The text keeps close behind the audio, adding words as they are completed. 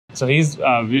So he's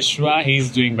Vishwa.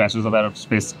 He's doing Bachelor of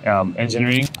Aerospace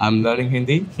Engineering. I'm learning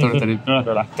Hindi.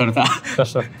 Thoda.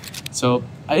 So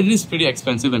it is pretty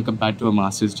expensive when compared to a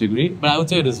master's degree, but I would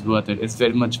say it is worth it. It's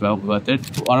very much well worth it.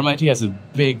 RMIT has a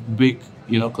big,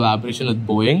 collaboration with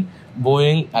Boeing.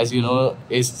 Boeing, as you know,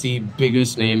 is the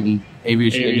biggest name in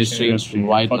aviation industry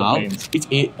right now.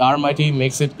 RMIT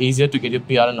makes it easier to get your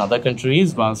PR in other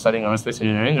countries while studying aerospace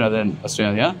engineering rather than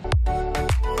Australia.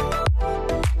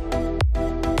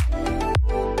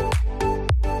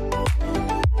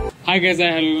 Hi guys,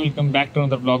 hello, welcome back to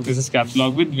another vlog. This is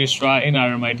KapsLock with Vishwa in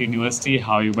RMIT University.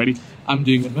 How are you, buddy? I'm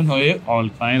doing good, man. How are you? All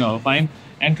fine, all fine.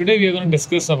 And today we are going to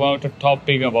discuss about a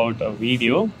topic about a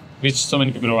video which so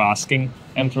many people are asking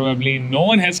and probably no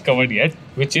one has covered yet,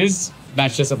 which is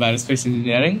Bachelor of Aerospace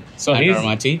Engineering so at he's,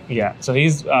 RMIT. Yeah, so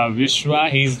he's Vishwa.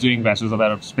 He's doing Bachelor of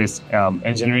Aerospace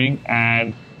Engineering,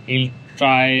 and he'll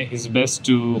try his best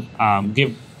to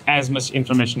give as much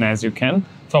information as you can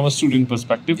from a student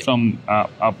perspective, from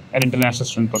an international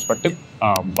student perspective,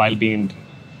 while being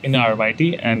in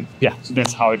RMIT. And yeah, so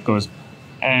that's how it goes.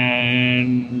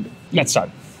 And let's start.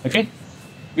 Okay,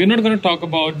 we're not going to talk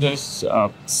about this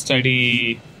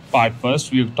study part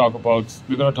first. We're going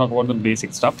to talk about the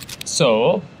basic stuff.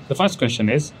 So the first question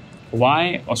is,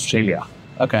 why Australia?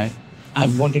 Okay. I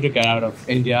wanted to get out of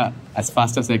India as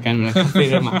fast as I can when I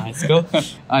completed my high school.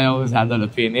 I always had that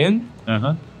opinion.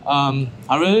 I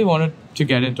really wanted to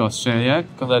get into Australia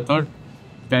because I thought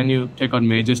when you take on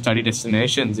major study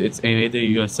destinations, it's either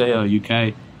USA or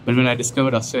UK. But when I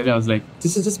discovered Australia, I was like,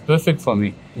 this is just perfect for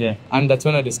me. Yeah. And that's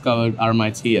when I discovered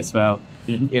RMIT as well.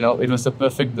 Mm-hmm. You know, it was the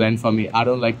perfect blend for me. I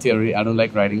don't like theory, I don't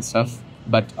like writing stuff,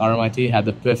 but RMIT had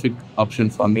the perfect option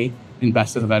for me in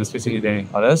Bachelor of Aerospace Engineering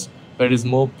Honors, but it is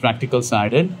more practical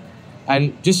sided.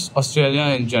 And just Australia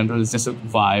in general is just a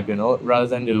vibe, you know, rather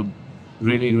than the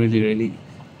really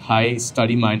high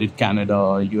study-minded Canada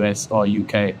or US or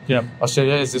UK. Yeah.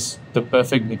 Australia is just the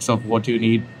perfect mix of what you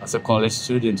need as a college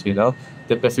student, you know.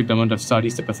 The perfect amount of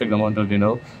studies, the perfect amount of,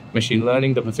 machine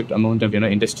learning, the perfect amount of,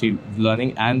 industry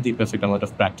learning, and the perfect amount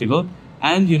of practical.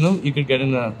 And, you could get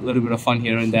in a little bit of fun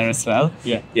here and there as well.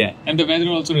 Yeah. Yeah. And the weather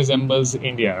also resembles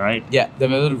India, right? Yeah, the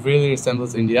weather really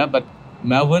resembles India, but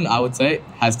Melbourne, I would say,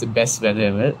 has the best weather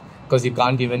ever. Because you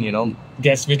can't even,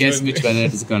 guess which weather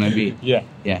it is going to be. Yeah.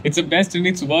 Yeah. It's the best and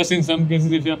it's worse in some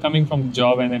cases if you're coming from the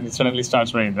job and then it suddenly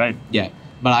starts raining, right? Yeah.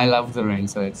 But I love the rain,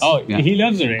 so it's... Oh, yeah. He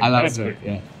loves the rain. I love That's the rain,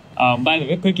 good. yeah. By the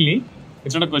way, quickly,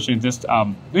 it's not a question, it's just,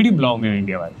 where do you belong in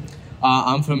India, right?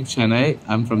 I'm from Chennai.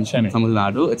 I'm from Chennai. Tamil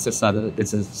Nadu. It's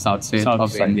a south state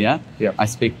of India. Yep. I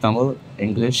speak Tamil,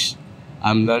 English.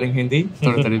 I'm learning Hindi.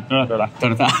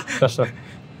 Thoda.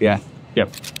 Yeah. Yep.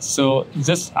 So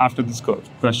just after this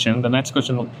question, the next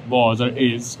question was or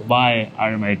is why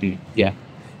RMIT? Yeah.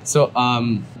 So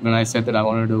when I said that I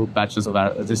wanted to do Bachelor of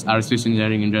Aerospace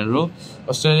Engineering in general,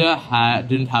 Australia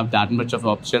didn't have that much of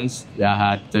options. I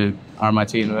had the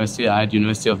RMIT University, I had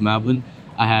University of Melbourne,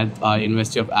 I had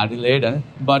University of Adelaide.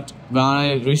 But when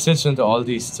I researched into all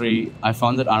these three, I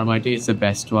found that RMIT is the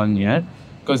best one here.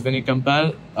 Because when you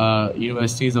compare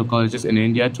universities or colleges in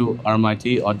India to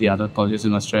RMIT or the other colleges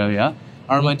in Australia,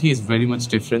 RMIT is very much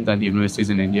different than the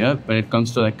universities in India when it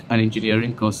comes to like an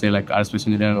engineering course, say like aerospace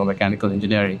engineering or mechanical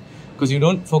engineering. Because you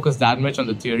don't focus that much on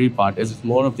the theory part, it's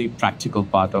more of the practical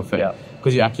part of it.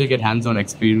 Because you actually get hands-on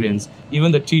experience.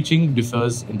 Even the teaching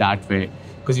differs in that way.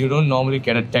 Because you don't normally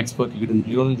get a textbook, you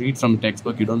don't read from a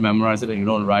textbook, you don't memorize it and you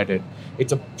don't write it.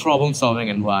 It's a problem-solving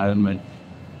environment.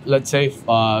 Let's say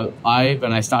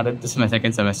when I started, this is my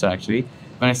second semester actually,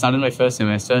 when I started my first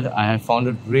semester, I had found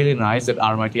it really nice that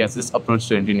RMIT has this approach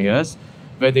to engineers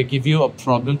where they give you a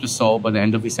problem to solve by the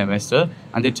end of the semester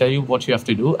and they tell you what you have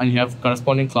to do, and you have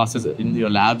corresponding classes in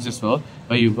your labs as well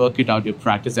where you work it out, you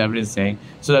practice everything,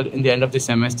 so that in the end of the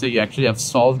semester you actually have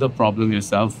solved the problem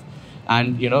yourself.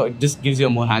 And it just gives you a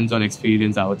more hands-on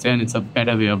experience, I would say, and it's a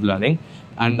better way of learning.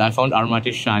 And I found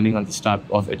RMIT shining on this type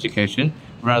of education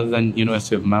rather than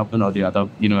University of Melbourne or the other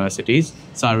universities.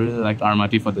 So I really liked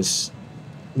RMIT for this.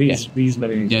 These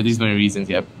very reasons. Yeah, these very reasons,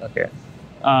 yeah. Okay.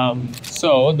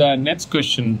 So the next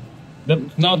question,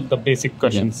 now the basic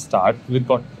questions start. We've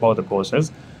got about the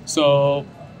courses. So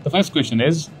the first question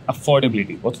is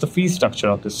affordability. What's the fee structure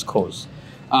of this course?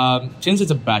 Since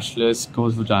it's a bachelor's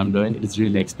course which I'm doing, it is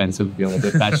really expensive if you want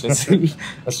to do bachelor's in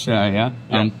Australia.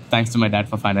 And thanks to my dad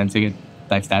for financing it.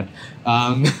 Thanks, Dad.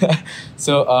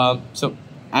 So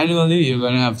annually you're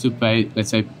gonna have to pay, let's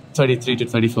say, $33,000 to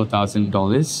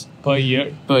 $34,000 per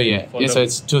year. Per year. Yeah, so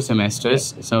it's 2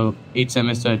 semesters. Yeah. So each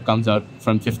semester it comes out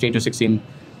from $15,000 to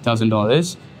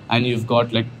 $16,000, and you've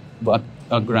got like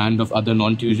a grand of other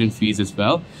non-tuition fees as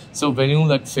well. So when you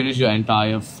like finish your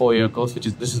entire 4-year course,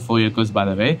 this is 4-year course by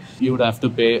the way, you would have to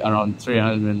pay around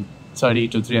 330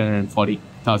 to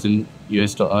 340,000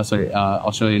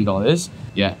 Australian dollars.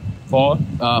 Yeah, for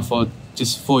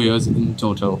just 4 years in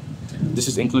total. This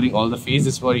is including all the fees.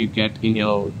 This is what you get in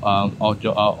your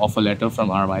offer letter from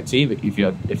RMIT if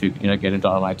you get into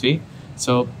RMIT.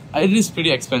 So it is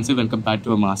pretty expensive when compared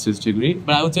to a master's degree,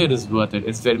 but I would say it is worth it.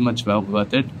 It's very much well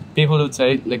worth it. People would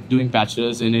say like doing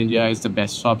bachelor's in India is the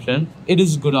best option. It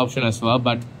is a good option as well,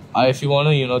 but if you want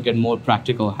to, get more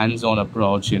practical, hands-on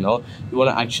approach, you want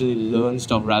to actually learn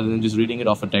stuff rather than just reading it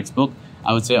off a textbook,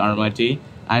 I would say RMIT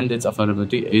and its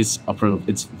affordability is approved.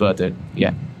 It's worth it.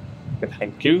 Yeah.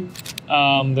 Thank you.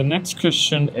 The next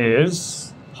question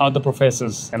is how the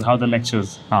professors and how the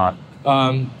lectures are.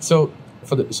 So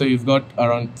you've got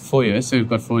around 4 years. So you've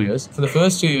got 4 years. For the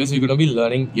first 2 years, you're going to be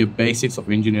learning your basics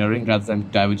of engineering rather than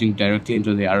diverging directly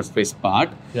into the aerospace part.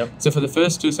 Yep. So for the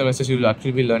first 2 semesters, you'll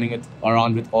actually be learning it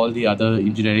around with all the other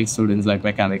engineering students like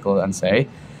mechanical and say.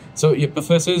 So your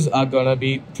professors are going to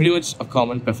be pretty much a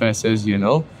common professors, They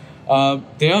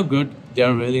are good. They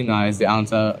are really nice. They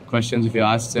answer questions if you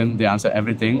ask them. They answer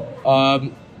everything.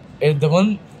 The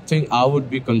one thing I would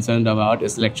be concerned about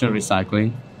is lecture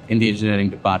recycling in the engineering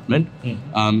department.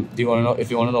 If you want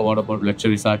to know what about lecture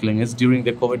recycling is, during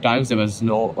the COVID times, there was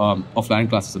no offline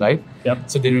classes, right? Yep.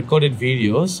 So they recorded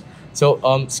videos.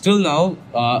 So still now,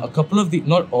 a couple of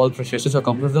not all professors, a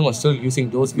couple of them are still using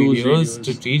those videos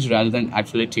to teach rather than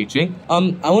actually teaching.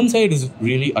 I wouldn't say it is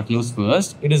really utmost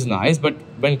worst. It is nice, but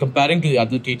when comparing to the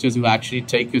other teachers who actually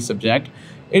take your subject,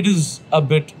 it is a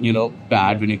bit,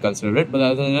 bad when you consider it. But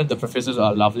other than that, the professors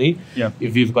are lovely. Yeah.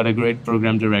 If you've got a great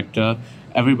program director,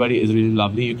 everybody is really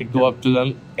lovely. You can go up to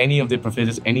them, any of the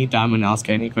professors, anytime and ask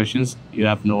any questions. You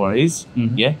have no worries.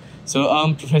 Mm-hmm. Yeah.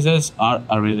 So professors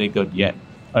are really good. Yeah.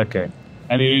 Okay.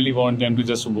 And you really want them to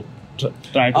just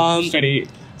try to study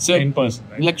in person,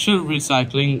 right? Lecture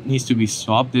recycling needs to be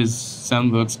stopped. There's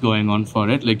some works going on for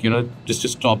it, like, just to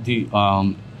stop the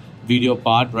video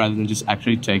part rather than just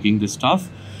actually taking the stuff.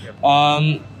 Yep.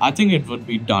 I think it would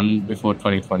be done before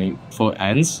 2024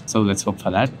 ends. So let's hope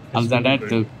for that. Other than that,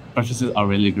 the professors are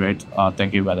really great.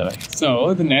 Thank you, by the way.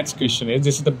 So the next question is,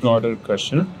 this is the broader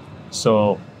question.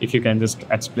 So if you can just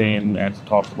explain and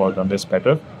talk about on this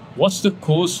better. What's the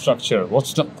course structure?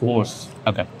 What's the course?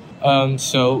 Okay.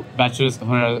 So Bachelor of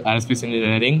Aerospace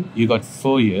Engineering, you got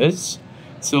 4 years.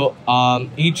 So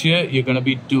each year you're going to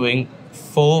be doing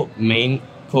 4 main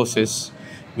courses,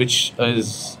 which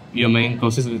is your main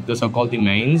courses. Those are called the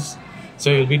mains.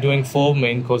 So you'll be doing 4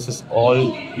 main courses all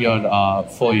your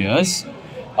 4 years.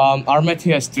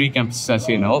 RMIT has 3 campuses, as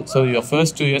you know. So your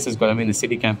first 2 years is going to be in the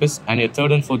city campus, and your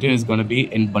 3rd and 4th year is going to be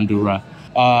in Bandura.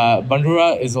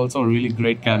 Bandura is also a really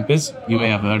great campus. You may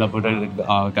have heard about it in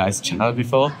our guys' channel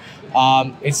before.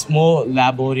 It's more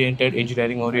lab-oriented,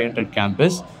 engineering-oriented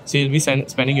campus. So you'll be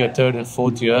spending your 3rd and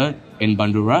 4th year in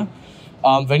Bandura.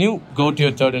 When you go to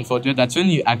your 3rd and 4th year, that's when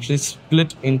you actually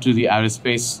split into the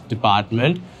aerospace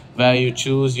department, where you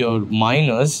choose your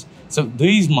minors. So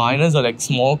these minors are like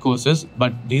small courses,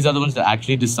 but these are the ones that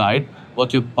actually decide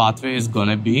what your pathway is going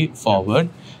to be forward.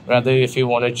 Rather, if you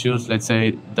want to choose, let's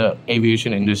say, the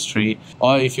aviation industry,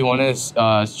 or if you want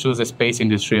to choose a space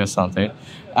industry or something.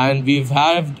 And we've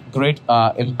had great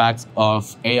impacts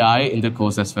of AI in the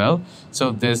course as well.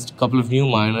 So there's a couple of new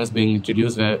minors being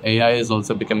introduced where AI is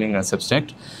also becoming a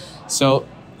subject. So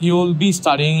you'll be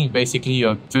studying basically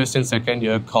your 1st and 2nd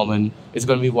year common. It's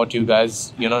going to be what you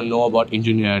guys know about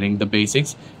engineering, the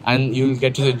basics, and you'll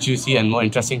get to the juicy and more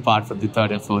interesting part for the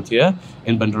 3rd and 4th year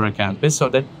in Bandura campus. So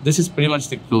that this is pretty much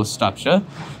the closed structure.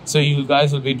 So you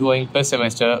guys will be doing per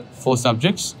semester 4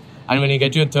 subjects, and when you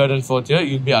get to your 3rd and 4th year,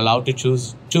 you'll be allowed to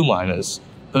choose 2 minors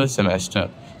per semester.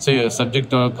 So your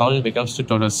subject total count becomes to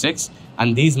total 6,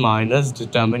 and these minors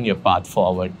determine your path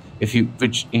forward,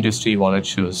 which industry you want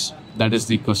to choose. That is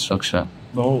the course structure.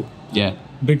 Oh, yeah.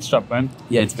 Big stuff, man.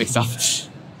 Yeah, it's big stuff.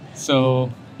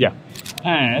 So, yeah.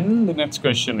 And the next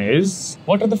question is,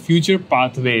 what are the future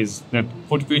pathways,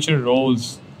 what future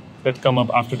roles that come up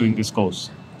after doing this course?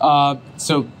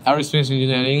 So, aerospace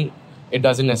engineering, it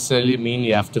doesn't necessarily mean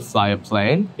you have to fly a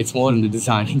plane. It's more on the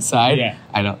designing side. Yeah.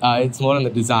 I know. It's more on the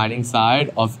designing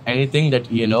side of anything that,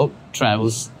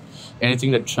 travels.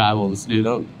 Anything that travels,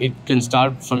 it can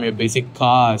start from your basic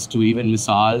cars to even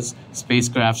missiles,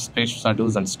 spacecraft, space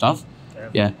shuttles and stuff.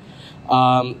 Yeah.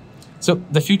 So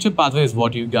the future pathway is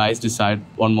what you guys decide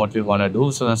on what we want to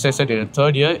do. So as I said, in the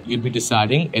 3rd year, you'll be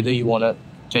deciding either you want to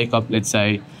take up, let's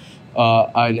say,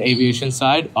 an aviation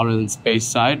side or an space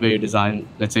side where you design,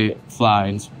 let's say,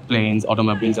 flights, planes,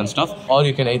 automobiles and stuff. Or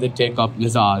you can either take up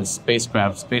missiles,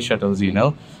 spacecraft, space shuttles,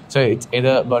 So it's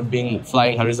either about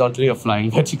flying horizontally or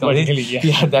flying vertically.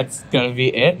 Yeah, that's gonna be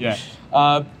it. Yeah.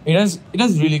 It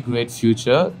has really great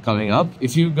future coming up.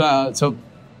 If you so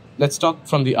let's talk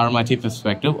from the RMIT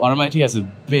perspective. RMIT has a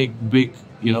big,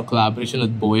 collaboration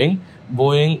with Boeing.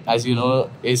 Boeing, as you know,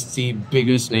 is the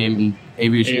biggest name in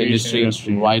aviation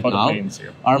industry right now. Planes,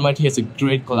 RMIT has a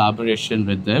great collaboration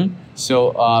with them.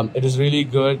 So it is really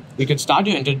good. You can start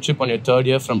your internship on your third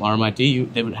year from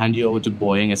RMIT. They will hand you over to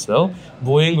Boeing as well.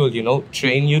 Boeing will,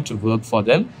 train you to work for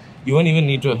them. You won't even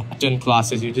need to attend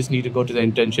classes. You just need to go to the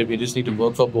internship. You just need to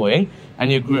work for Boeing.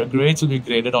 And your grades will be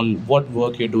graded on what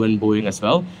work you do in Boeing as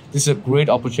well. This is a great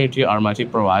opportunity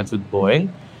RMIT provides with Boeing.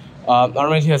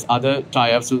 RMIT has other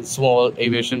tie-ups with small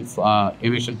aviation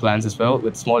plans as well,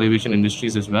 with small aviation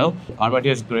industries as well. RMIT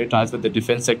has great ties with the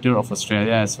defense sector of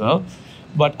Australia as well.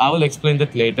 But I will explain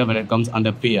that later when it comes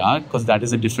under PR, because that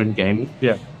is a different game.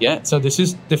 Yeah. So this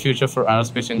is the future for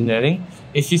aerospace engineering.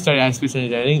 If you study aerospace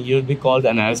engineering, you'll be called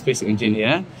an aerospace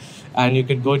engineer, and you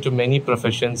could go to many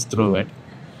professions through it.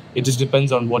 It just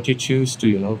depends on what you choose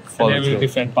to, follow. And there will be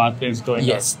different pathways going on.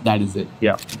 Yes, that is it.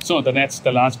 Yeah. So the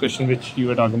last question, which you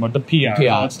were talking about, the PR.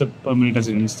 What's the permanent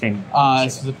residence thing?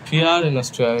 So the PR in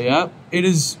Australia, it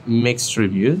is mixed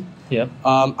review. Yeah.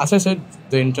 As I said,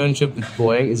 the internship with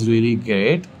Boeing is really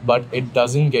great, but it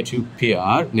doesn't get you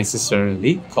PR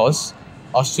necessarily, because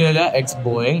Australia ex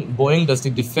Boeing does the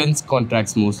defense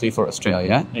contracts mostly for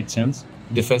Australia. Makes sense.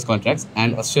 Defense contracts,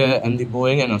 and Australia and the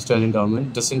Boeing and Australian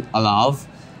government doesn't allow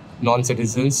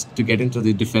non-citizens to get into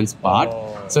the defense part.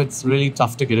 So it's really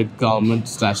tough to get a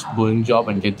government/Boeing job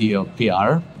and get the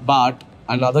PR. But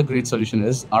another great solution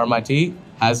is RMIT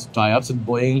has tie-ups with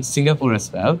Boeing Singapore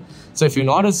as well. So if you're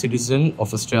not a citizen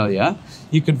of Australia,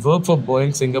 you could work for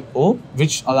Boeing Singapore,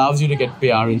 which allows you to get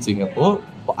PR in Singapore.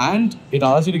 And it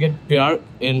allows you to get PR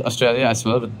in Australia as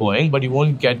well with Boeing, but you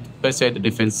won't get, per se, the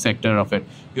defense sector of it.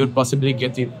 You would possibly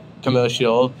get the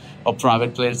commercial or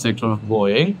private plane sector of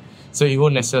Boeing. So you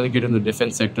won't necessarily get in the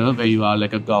defense sector where you are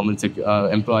like a government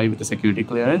employee with a security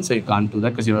clearance. So you can't do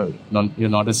that because you're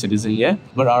not a citizen yet.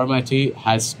 But RMIT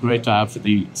has great tie-ups with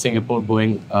the Singapore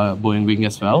Boeing wing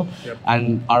as well. Yep.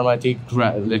 And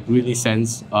RMIT really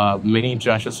sends many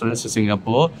international students to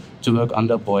Singapore to work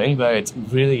under Boeing, where it's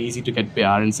really easy to get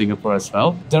PR in Singapore as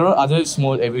well. There are other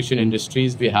small aviation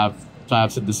industries. We have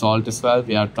tie-ups with Dassault as well.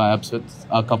 We have tie-ups with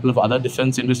a couple of other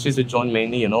defense industries which don't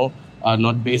mainly, are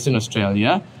not based in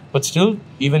Australia. But still,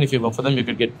 even if you work for them, you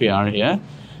could get PR here.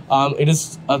 It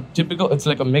is it's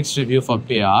like a mixed review for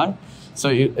PR. So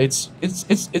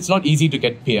it's not easy to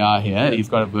get PR here.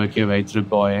 You've got to work your way through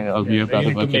Boeing, or you've got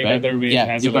to work your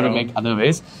way. You've got to make other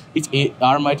ways.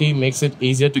 RMIT makes it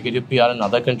easier to get your PR in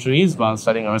other countries while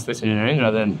studying aerospace engineering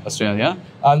rather than Australia.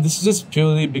 This is just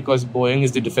purely because Boeing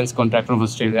is the defense contractor of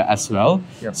Australia as well.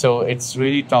 Yep. So it's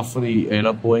really tough for the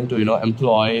Boeing to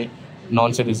employ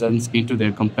non-citizens into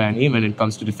their company when it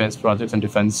comes to defense projects and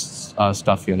defense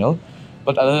stuff,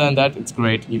 But other than that, it's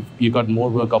great. You got more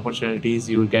work opportunities.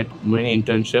 You will get many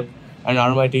internship. And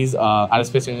RMIT's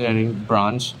aerospace engineering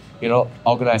branch,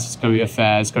 organizes career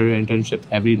fairs, career internship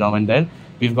every now and then.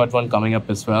 We've got one coming up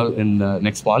as well in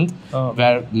next month,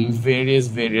 where various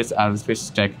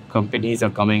aerospace tech companies are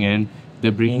coming in.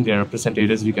 They're bringing their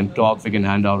representatives. We can talk. We can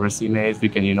hand our resumes. We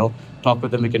can, talk with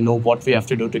them. We can know what we have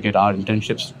to do to get our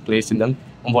internships placed in them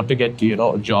and what to get,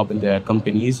 a job in their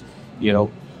companies.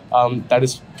 That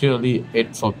is purely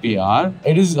it for PR.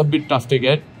 It is a bit tough to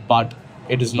get, but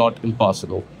it is not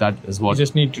impossible. That is what. You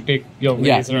just need to take your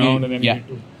ways around and then you need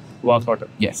to work on it.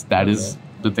 Yes, that is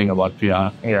the thing about PR.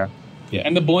 Yeah.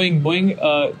 And the Boeing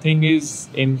thing is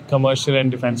in commercial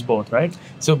and defense both, right?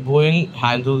 So Boeing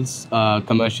handles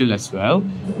commercial as well,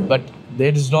 but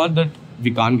it is not that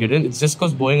we can't get in. It's just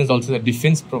because Boeing is also the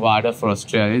defense provider for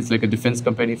Australia. It's like a defense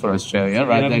company for Australia,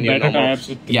 rather than better tie-ups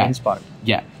with defense part.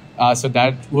 Yeah. So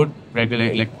that would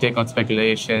regulate, take out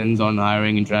speculations on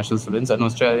hiring international students. And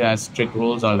Australia has strict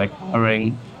rules on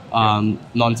hiring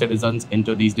non-citizens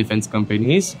into these defense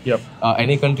companies. Yep.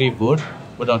 Any country would.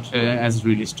 But Australia is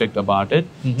really strict about it.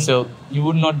 Mm-hmm. So you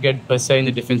would not get per se in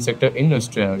the defense sector in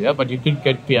Australia, but you could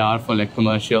get PR for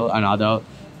commercial and other,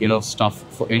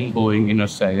 stuff in Boeing in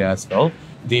Australia as well.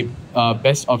 The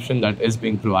best option that is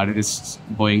being provided is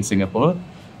Boeing Singapore,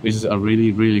 which is a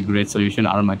really, really great solution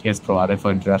RMIT has provided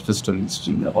for international students.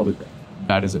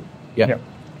 That is it. Yeah.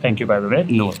 Thank you, by the way.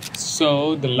 No.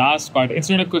 So the last part,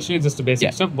 it's not a question, it's just the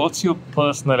basic stuff. What's your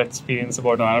personal experience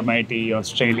about RMIT,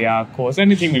 Australia course,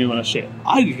 anything that you want to share?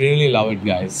 I really love it,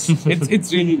 guys.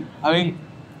 It's really,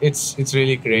 it's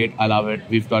really great. I love it.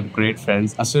 We've got great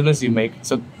friends. As soon as you make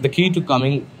the key to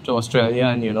coming to Australia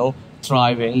and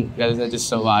thriving rather than just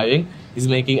surviving is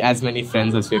making as many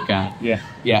friends as you can.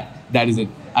 Yeah, that is it.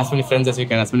 As many friends as you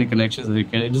can, as many connections as you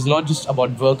can. It is not just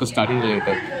about work or study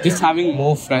related. Just having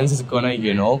more friends is gonna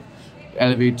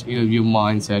elevate your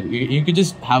mindset. You could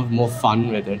just have more fun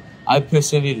with it. I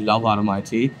personally love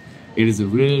RMIT. It is a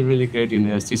really, really great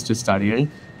university to study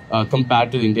in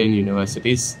compared to Indian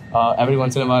universities. Every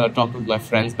once in a while, I talk with my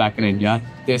friends back in India.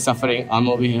 They're suffering. I'm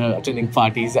over here attending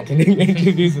parties, attending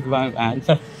interviews with my man.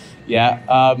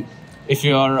 Yeah. If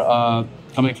you're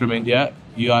coming from India,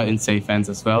 you are in safe hands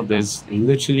as well. There's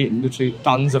literally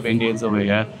tons of Indians over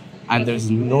here, and there's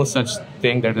no such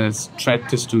thing that is threat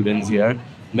to students here.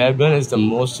 Melbourne is the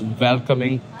most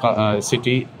welcoming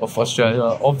city of Australia,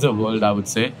 of the world, I would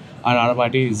say. And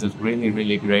RMIT is really,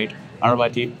 really great.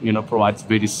 RMIT, provides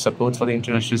various support for the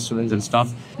international students and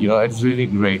stuff. It's really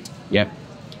great. Yeah.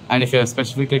 And if you're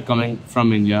specifically coming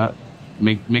from India,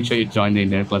 make sure you join the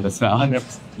Indian club as well.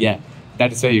 100%. Yeah.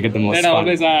 That is where you get the most Then fun.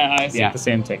 always I say the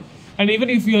same thing. And even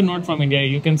if you're not from India,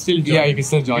 you can still join. Yeah, you can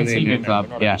still join the Indian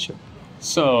club. Yeah.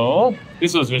 So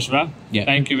this was Vishwa. Yeah.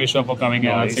 Thank you, Vishwa, for coming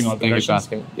and answering all the Thank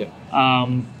questions. you for asking.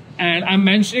 Yeah. And I'm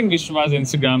mentioning Vishwa's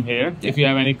Instagram here. If you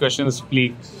have any questions,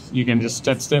 please, you can just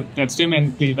text him,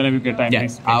 and please, whenever you get time,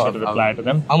 please make sure to reply to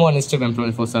them. I'm on Instagram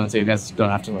 24/7, so you guys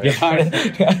don't have to worry about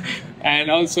it.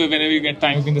 And also, whenever you get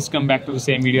time, you can just come back to the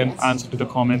same video and answer to the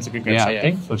comments if you get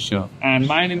something. Yeah, for sure. And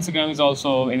my Instagram is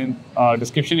also in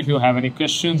description. If you have any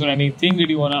questions or anything that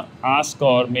you want to ask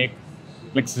or make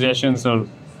like suggestions or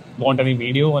want any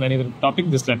video on any other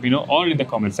topic, just let me know, or in the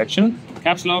comment section.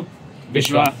 KapsLock,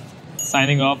 Vishwa,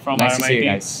 signing off from Nice to see you RMIT.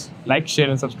 guys. Like, share,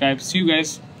 and subscribe. See you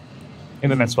guys in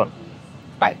the next one.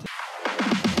 Bye.